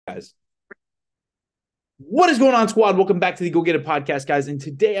Guys. What is going on, squad? Welcome back to the Go Get It podcast, guys. And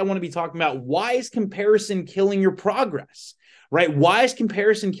today I want to be talking about why is comparison killing your progress, right? Why is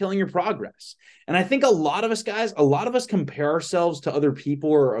comparison killing your progress? And I think a lot of us, guys, compare ourselves to other people,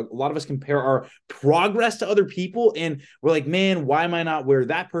 or a lot of us compare our progress to other people. And we're like, man, why am I not where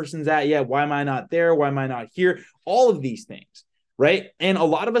that person's at yet? Why am I not there? Why am I not here? All of these things, right? And a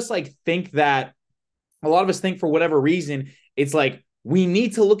lot of us think for whatever reason, it's like, we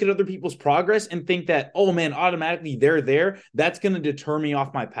need to look at other people's progress and think that, oh man, automatically they're there. That's going to deter me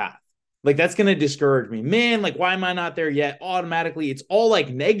off my path. Like, that's going to discourage me. Man, like, why am I not there yet? Automatically, it's all like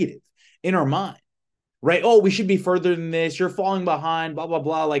negative in our mind, right? Oh, we should be further than this. You're falling behind, blah, blah,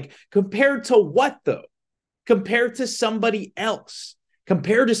 blah. Like, compared to what though? Compared to somebody else,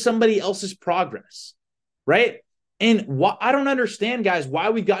 compared to somebody else's progress, right? And I don't understand, guys,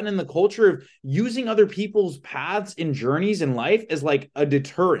 why we've gotten in the culture of using other people's paths and journeys in life as like a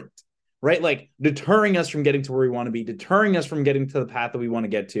deterrent, right? Like deterring us from getting to where we want to be, deterring us from getting to the path that we want to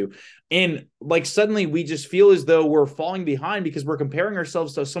get to. And like suddenly we just feel as though we're falling behind because we're comparing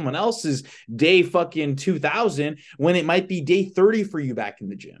ourselves to someone else's day fucking 2000 when it might be day 30 for you back in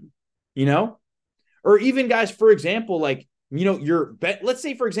the gym, you know? Or even, guys, for example, like, you know, let's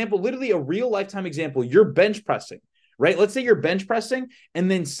say, for example, literally a real lifetime example, you're bench pressing, right? Let's say you're bench pressing, and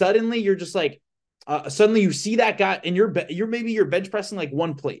then suddenly you're just like, suddenly you see that guy, and you're bench pressing like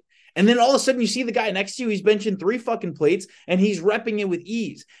one plate. And then all of a sudden you see the guy next to you, he's benching 3 fucking plates and he's repping it with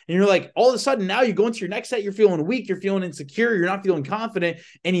ease. And you're like, all of a sudden now you go into your next set, you're feeling weak, you're feeling insecure, you're not feeling confident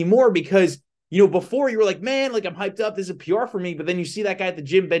anymore because, you know, before you were like, man, like I'm hyped up, this is a PR for me. But then you see that guy at the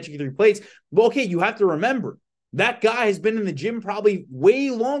gym benching 3 plates. Well, okay, you have to remember that guy has been in the gym probably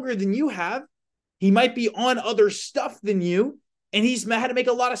way longer than you have. He might be on other stuff than you, and he's had to make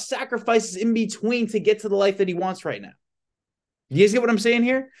a lot of sacrifices in between to get to the life that he wants right now. You guys get what I'm saying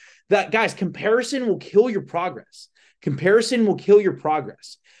here? That, guys, comparison will kill your progress. Comparison will kill your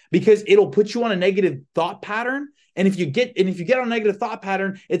progress because it'll put you on a negative thought pattern. And if you get on a negative thought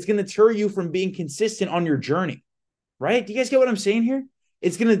pattern, it's going to deter you from being consistent on your journey, right? Do you guys get what I'm saying here?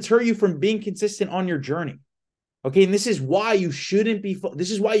 It's going to deter you from being consistent on your journey. Okay, and this is why you shouldn't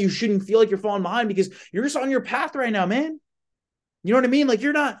feel like you're falling behind, because you're just on your path right now, man. You know what I mean? Like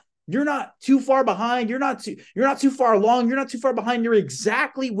you're not too far behind. You're not too far along. You're not too far behind. You're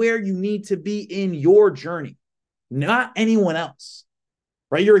exactly where you need to be in your journey, not anyone else,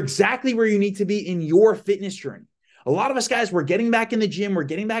 right? You're exactly where you need to be in your fitness journey. A lot of us, guys, we're getting back in the gym. We're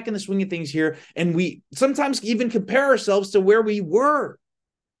getting back in the swing of things here. And we sometimes even compare ourselves to where we were,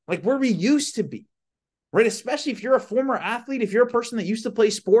 like where we used to be. Right? Especially if you're a former athlete, if you're a person that used to play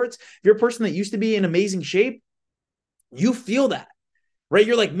sports, if you're a person that used to be in amazing shape, you feel that, right?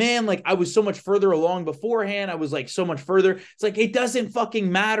 You're like, man, like I was so much further along beforehand. I was like so much further. It's like, it doesn't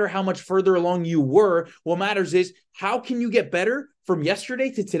fucking matter how much further along you were. What matters is how can you get better from yesterday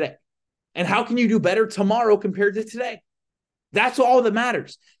to today? And how can you do better tomorrow compared to today? That's all that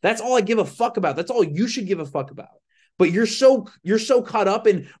matters. That's all I give a fuck about. That's all you should give a fuck about. But you're so caught up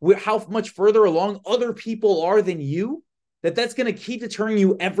in how much further along other people are than you that's going to keep deterring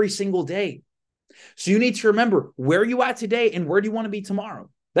you every single day. So you need to remember where you at today and where do you want to be tomorrow.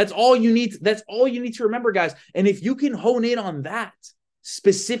 That's all you need. That's all you need to remember, guys. And if you can hone in on that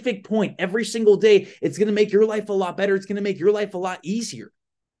specific point every single day, it's going to make your life a lot better. It's going to make your life a lot easier.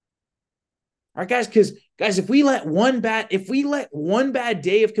 All right, guys, because guys, if we let one bad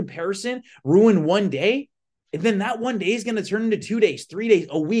day of comparison ruin one day, and then that one day is going to turn into 2 days, 3 days,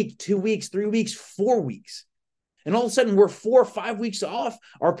 a week, 2 weeks, 3 weeks, 4 weeks. And all of a sudden we're 4 or 5 weeks off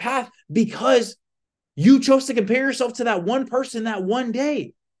our path because you chose to compare yourself to that one person that one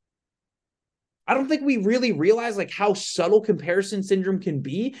day. I don't think we really realize like how subtle comparison syndrome can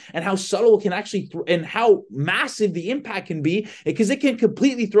be and how subtle it can actually and how massive the impact can be, because it can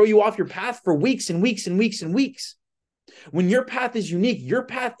completely throw you off your path for weeks and weeks and weeks and weeks. When your path is unique, your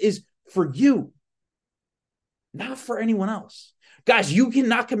path is for you, not for anyone else. Guys, you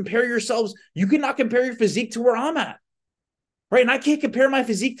cannot compare yourselves. You cannot compare your physique to where I'm at, right? And I can't compare my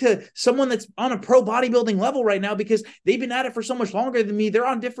physique to someone that's on a pro bodybuilding level right now because they've been at it for so much longer than me. They're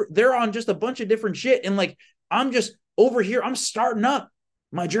on just a bunch of different shit. And like, I'm just over here. I'm starting up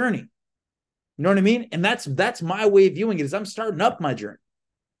my journey. You know what I mean? And that's my way of viewing it, is I'm starting up my journey.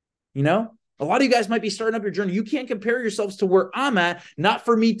 You know? A lot of you guys might be starting up your journey. You can't compare yourselves to where I'm at, not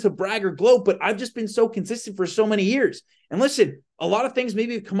for me to brag or gloat, but I've just been so consistent for so many years. And listen, a lot of things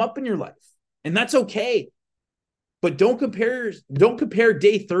maybe have come up in your life, and that's okay. But don't compare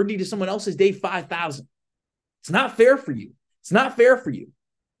day 30 to someone else's day 5,000. It's not fair for you. It's not fair for you,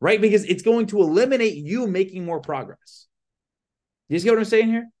 right? Because it's going to eliminate you making more progress. You guys get what I'm saying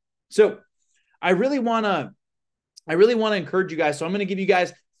here? So I really want to encourage you guys. So I'm going to give you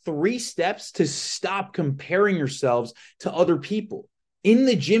guys 3 steps to stop comparing yourselves to other people. In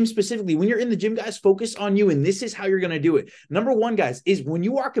the gym specifically, when you're in the gym, guys, focus on you. And this is how you're going to do it. Number 1, guys, is when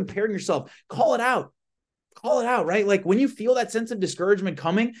you are comparing yourself, call it out. Call it out, right? Like when you feel that sense of discouragement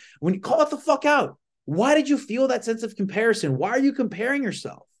coming, when you call it the fuck out. Why did you feel that sense of comparison? Why are you comparing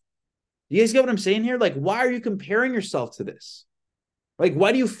yourself? You guys get what I'm saying here? Like, why are you comparing yourself to this? Like,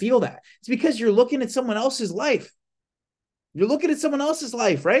 why do you feel that? It's because you're looking at someone else's life. You're looking at someone else's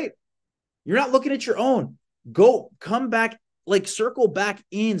life, right? You're not looking at your own. Come back, like circle back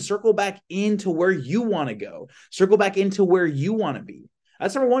into where you want to go. Circle back into where you want to be.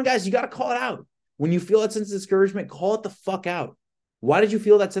 That's number 1, guys. You got to call it out. When you feel that sense of discouragement, call it the fuck out. Why did you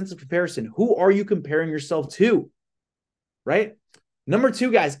feel that sense of comparison? Who are you comparing yourself to? Right? Number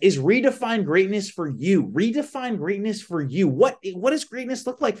 2, guys, is redefine greatness for you. Redefine greatness for you. What does greatness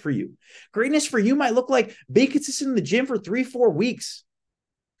look like for you? Greatness for you might look like being consistent in the gym for 3-4 weeks,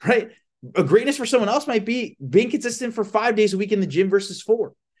 right? A greatness for someone else might be being consistent for 5 days a week in the gym versus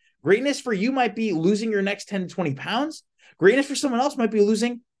 4. Greatness for you might be losing your next 10 to 20 pounds. Greatness for someone else might be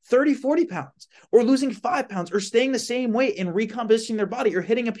losing 30, 40 pounds or losing 5 pounds or staying the same weight and recompositioning their body or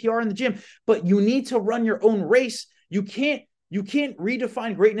hitting a PR in the gym. But you need to run your own race. You can't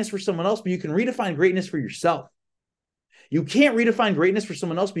redefine greatness for someone else, but you can redefine greatness for yourself. You can't redefine greatness for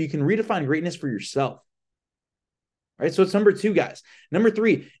someone else, but you can redefine greatness for yourself. All right, so it's number 2, guys. Number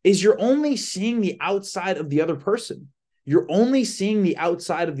 3 is you're only seeing the outside of the other person. You're only seeing the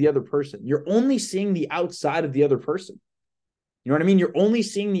outside of the other person. You're only seeing the outside of the other person. You know what I mean? You're only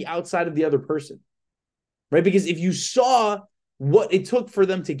seeing the outside of the other person, right? Because if you saw what it took for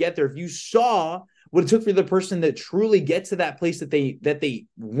them to get there, if you saw what it took for the person to truly get to that place that they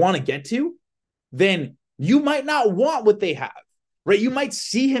want to get to, then you might not want what they have, right? You might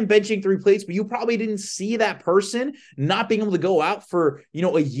see him benching 3 plates, but you probably didn't see that person not being able to go out for,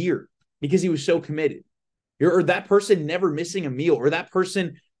 a year because he was so committed, or that person never missing a meal, or that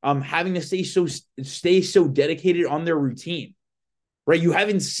person having to stay so dedicated on their routine, right? You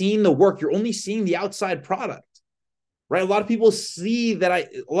haven't seen the work. You're only seeing the outside product. Right? A lot of people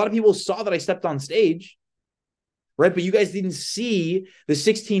saw that I stepped on stage, right? But you guys didn't see the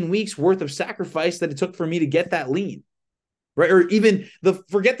 16 weeks worth of sacrifice that it took for me to get that lean, right? Or even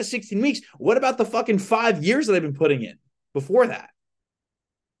forget the 16 weeks. What about the fucking 5 years that I've been putting in before that?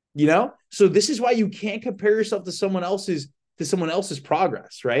 So this is why you can't compare yourself to someone else's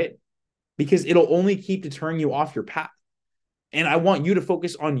progress, right? Because it'll only keep deterring you off your path. And I want you to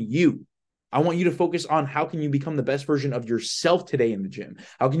focus on you. I want you to focus on how can you become the best version of yourself today in the gym?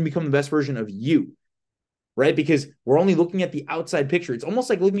 How can you become the best version of you, right? Because we're only looking at the outside picture. It's almost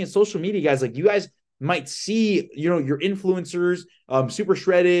like looking at social media, guys. Like you guys might see, your influencers super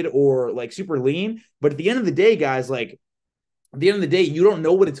shredded or like super lean. But at the end of the day, guys, like at the end of the day, you don't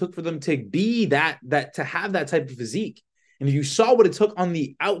know what it took for them to be that to have that type of physique. And if you saw what it took on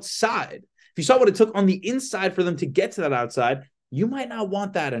the outside, if you saw what it took on the inside for them to get to that outside, you might not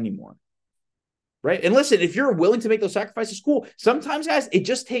want that anymore. Right? And listen, if you're willing to make those sacrifices, cool. Sometimes, guys, it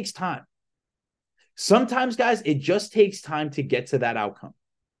just takes time. Sometimes, guys, it just takes time to get to that outcome.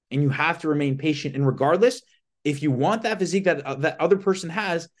 And you have to remain patient. And regardless, if you want that physique that other person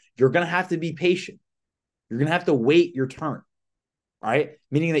has, you're going to have to be patient. You're going to have to wait your turn. All right?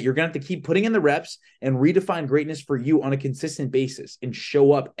 Meaning that you're going to have to keep putting in the reps and redefine greatness for you on a consistent basis and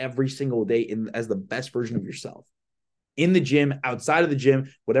show up every single day as the best version of yourself in the gym, outside of the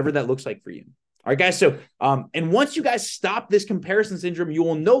gym, whatever that looks like for you. All right, guys. So, and once you guys stop this comparison syndrome, you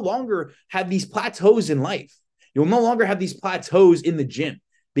will no longer have these plateaus in life. You'll no longer have these plateaus in the gym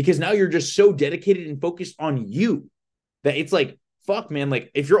because now you're just so dedicated and focused on you that it's like, fuck, man.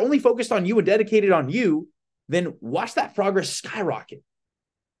 Like if you're only focused on you and dedicated on you, then watch that progress skyrocket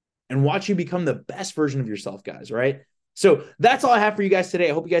and watch you become the best version of yourself, guys. Right? So that's all I have for you guys today.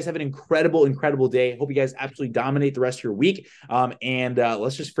 I hope you guys have an incredible, incredible day. I hope you guys absolutely dominate the rest of your week. And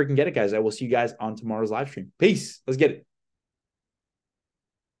let's just freaking get it, guys. I will see you guys on tomorrow's live stream. Peace. Let's get it.